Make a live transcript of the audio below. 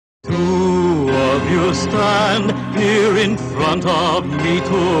of you stand here in front of me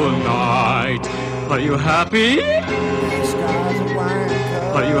tonight. Are you happy?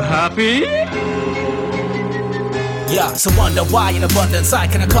 Are you happy? Yeah, so wonder why in abundance I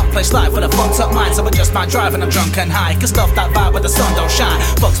can accomplish life with a fucked up mind. So I just might drive when I'm drunk and high. Can stuff that vibe where the sun don't shine.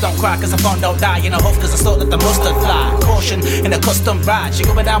 Fucks don't cry cause the phone don't die. In a huff cause I thought that the mustard fly. Caution in a custom ride. She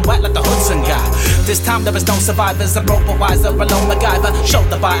going down wet like the Hudson guy. This time there is no survivors. I'm broke but wiser, alone MacGyver.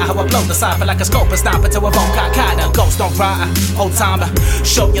 Shoulder biter, how I blow the cipher like a scope and sniper to evoke Al-Qaeda. Ghost don't writer, old timer.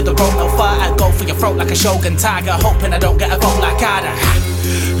 Show you the road, no fighter. Go for your throat like a Shogun tiger. Hoping I don't get a vote like Ida.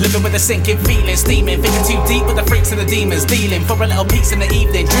 Living with a sinking feeling, steaming, thinking too deep with the freaks and the demons, dealing for a little peace in the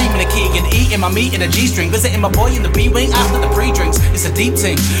evening, dreaming of Keegan, eating my meat in a G-string, visiting my boy in the B-wing after the pre-drinks. It's a deep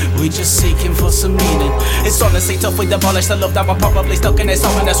thing, we just seeking for some meaning. It's honestly tough, we demolish the love that we're probably stuck in this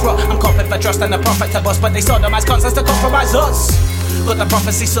ominous rut. I'm coping for trust and a prophet to bust, but they sodomize concepts to compromise us. Got the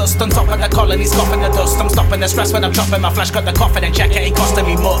prophecy sussed on top of the colony, scoffing the dust. I'm stopping the stress when I'm dropping my flash, got the coffin and check, it ain't costing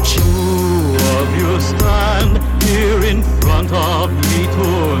me much. Two of you stand here in front of me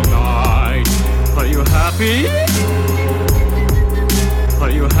tonight. Are you happy?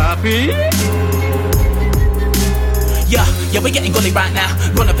 Are you happy? Yeah, we're getting gully right now.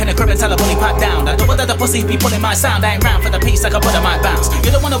 Run up in a crib and tell a bully pipe down. I know whether the pussy be pulling my sound. I ain't round for the peace like a butter might bounce.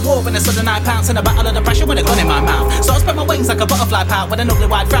 You don't want a war when a sudden night pounce in a battle of the pressure with a gun in my mouth. So I spread my wings like a butterfly pout with an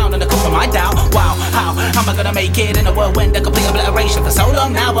ugly wide frown and a cup of my doubt. Wow, how am I gonna make it in a whirlwind of complete obliteration? For so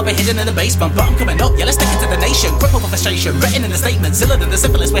long now I've been hidden in the basement, but I'm coming up, yeah, let's take it to the nation. Crippled with frustration, written in the statement, zilla than the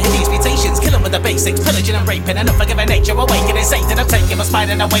syphilis with hideous mutations. Killing with the basics, pillaging and raping, and unforgiving nature, awakening Satan. I'm taking my spine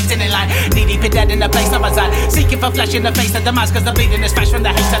and I'm waiting in line. Knee deep in dead in the place I reside, seeking for flesh in the face of demise. Cause the bleeding is fresh from the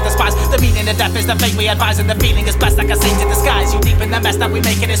hate and despise. The meaning of death is the fate we advise, and the feeling is blessed like a saint in disguise. You deep in the mess that we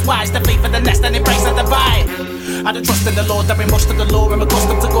make it is wise to flee for the nest and embrace the divine. I don't trust in the Lord, there ain't much to the law. I'm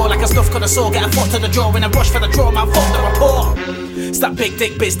accustomed to gore like a stuff cut a saw. Get a foot to the draw in a rush for the draw, man, fuck the report. Stop big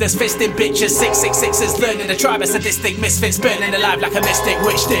dick business, fisting bitches, 666ers, learning the tribe of sadistic misfits, burning alive like a mystic,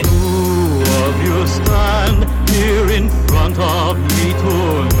 which did. Two of you stand here in front of me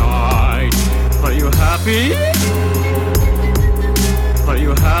tonight. Are you happy? Are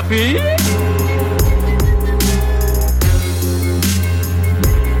you happy?